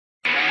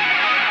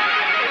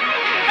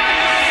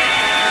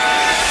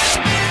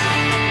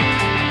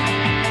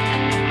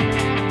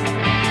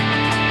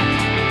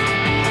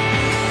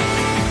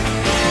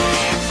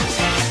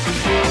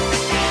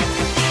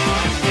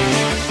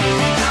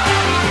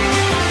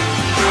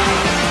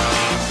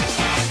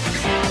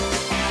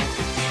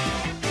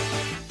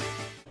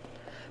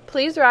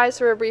Please rise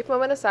for a brief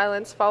moment of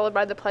silence, followed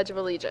by the Pledge of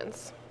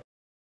Allegiance.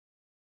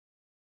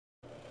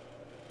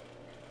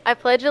 I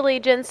pledge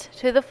allegiance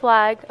to the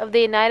flag of the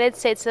United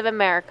States of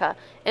America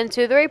and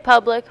to the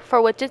republic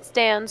for which it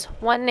stands,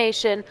 one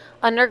nation,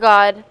 under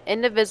God,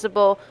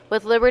 indivisible,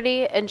 with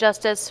liberty and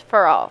justice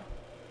for all.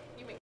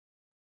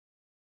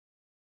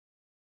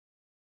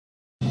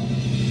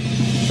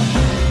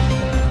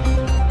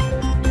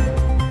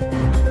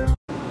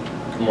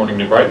 Good morning,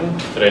 New Brighton.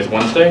 Today is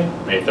Wednesday,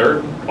 May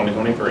 3rd,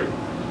 2023.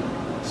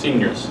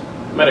 Seniors,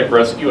 Medic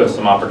Rescue has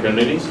some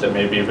opportunities that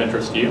may be of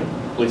interest to you.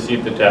 Please see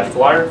the attached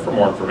flyer for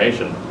more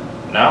information.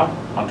 Now,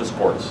 on to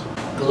sports.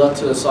 Good luck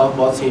to the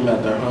softball team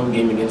at their home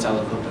game against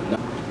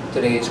Aliquippa.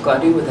 Today is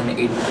cloudy with an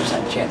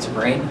 80% chance of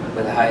rain,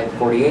 with a high of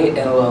 48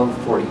 and a low of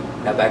 40.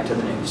 Now back to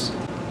the news.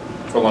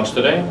 For lunch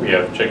today, we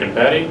have chicken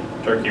patty,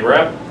 turkey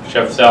wrap,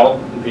 chef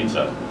salad, and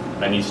pizza.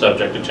 Menu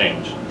subject to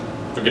change.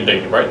 Have a good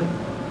day, New Brighton.